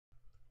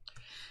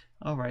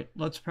Alright,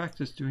 let's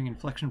practice doing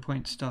inflection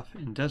point stuff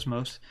in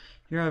Desmos.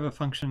 Here I have a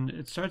function.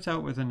 It starts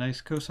out with a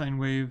nice cosine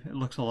wave. It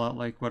looks a lot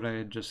like what I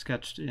had just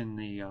sketched in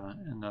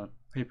the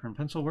paper and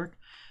pencil work.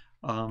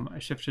 I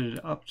shifted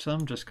it up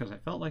some just because I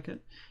felt like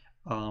it.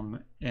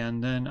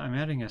 And then I'm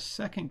adding a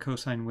second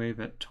cosine wave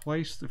at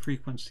twice the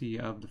frequency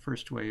of the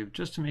first wave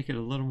just to make it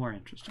a little more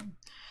interesting.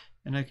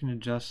 And I can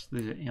adjust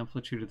the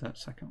amplitude of that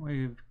second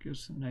wave,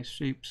 gives some nice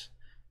shapes.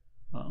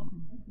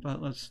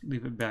 But let's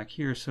leave it back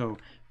here. So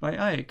by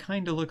eye, it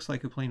kind of looks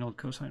like a plain old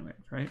cosine wave,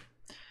 right?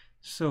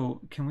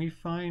 So can we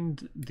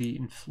find the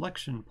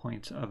inflection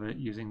points of it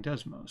using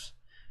Desmos?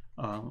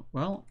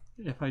 Well,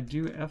 if I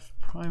do f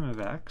prime of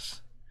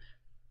x,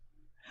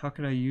 how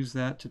could I use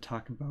that to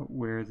talk about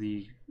where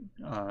the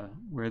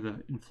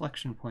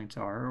inflection points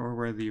are, or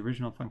where the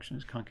original function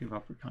is concave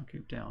up or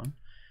concave down?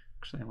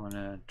 Because I want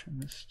to turn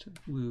this to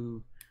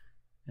blue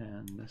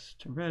and this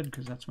to red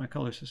because that's my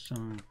color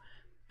system.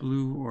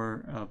 Blue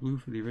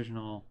for the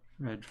original,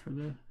 red for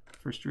the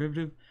first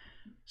derivative.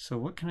 So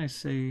what can I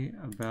say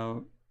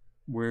about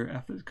where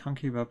f is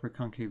concave up or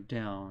concave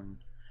down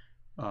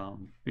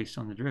based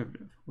on the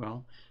derivative?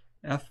 Well,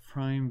 f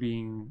prime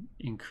being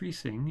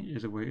increasing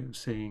is a way of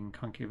saying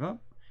concave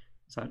up.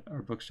 Is that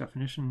our book's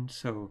definition?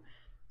 So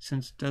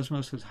since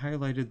Desmos has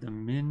highlighted the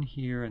min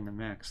here and the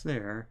max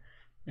there,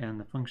 and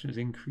the function is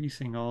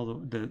increasing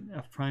the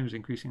f prime is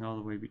increasing all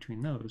the way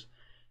between those,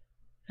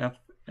 f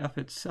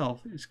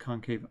itself is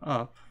concave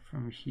up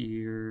from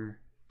here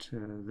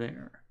to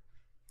there.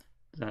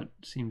 Does that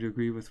seem to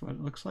agree with what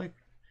it looks like?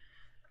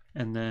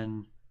 And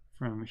then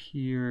from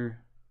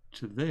here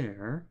to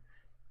there,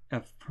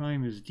 f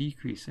prime is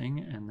decreasing,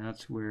 and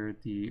that's where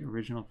the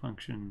original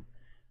function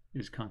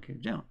is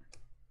concave down.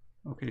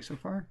 Okay so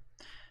far?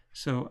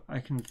 So I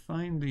can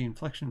find the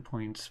inflection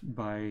points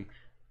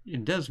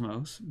in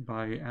Desmos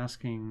by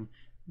asking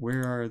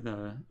where are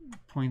the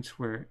points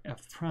where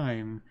f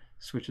prime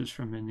switches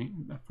from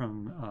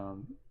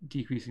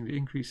decreasing to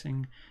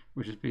increasing,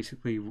 which is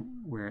basically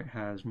where it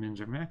has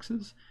mins or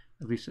maxes,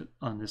 at least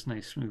on this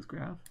nice smooth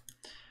graph.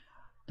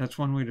 That's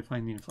one way to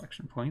find the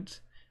inflection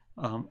points.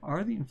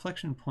 Are the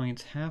inflection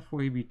points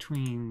halfway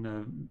between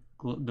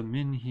the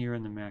min here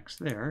and the max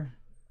there,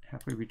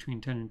 halfway between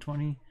 10 and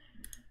 20?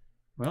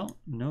 Well,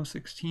 no,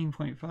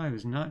 16.5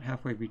 is not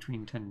halfway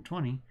between 10 and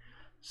 20.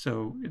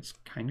 So it's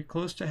kind of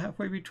close to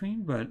halfway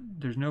between, but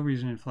there's no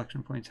reason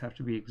inflection points have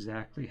to be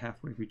exactly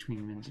halfway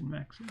between mins and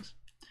maxes.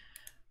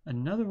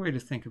 Another way to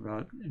think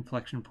about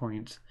inflection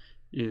points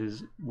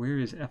is where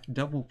is f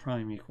double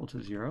prime equal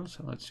to 0?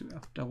 So let's do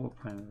f double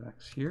prime of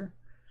x here.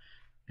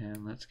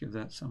 And let's give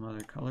that some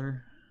other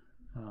color,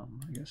 I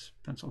guess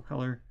pencil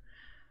color.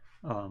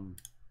 How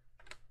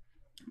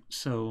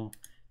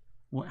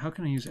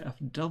can I use f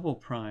double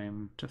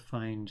prime to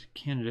find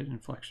candidate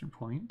inflection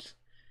points?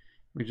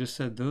 We just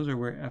said those are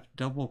where f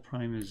double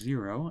prime is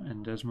 0,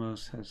 and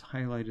Desmos has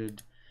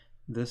highlighted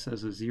this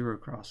as a 0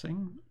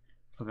 crossing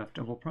of f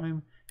double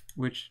prime,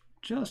 which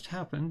just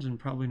happens, and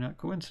probably not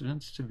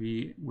coincidence, to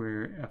be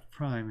where f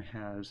prime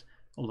has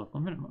a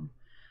local minimum.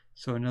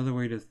 So another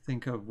way to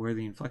think of where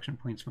the inflection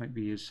points might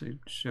be is to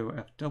show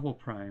f double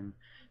prime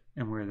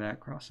and where that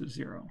crosses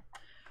 0.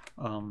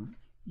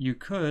 You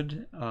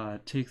could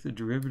take the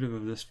derivative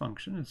of this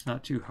function. It's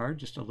not too hard,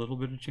 just a little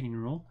bit of chain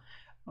rule.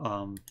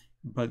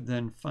 But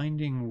then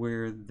finding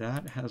where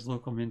that has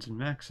local mins and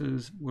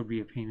maxes would be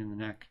a pain in the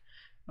neck,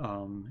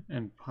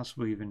 and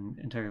possibly even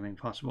entirely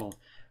impossible.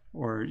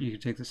 Or you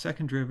could take the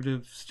second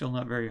derivative, still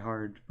not very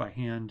hard, by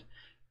hand,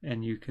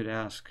 and you could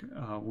ask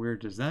where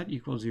does that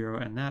equal 0,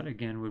 and that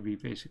again would be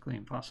basically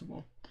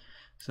impossible.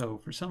 So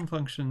for some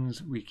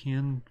functions we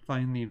can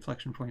find the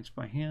inflection points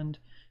by hand.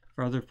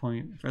 For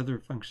other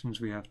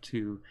functions we have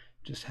to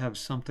just have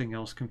something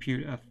else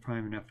compute f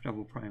prime and f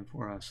double prime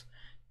for us,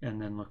 and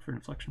then look for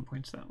inflection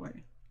points that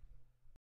way.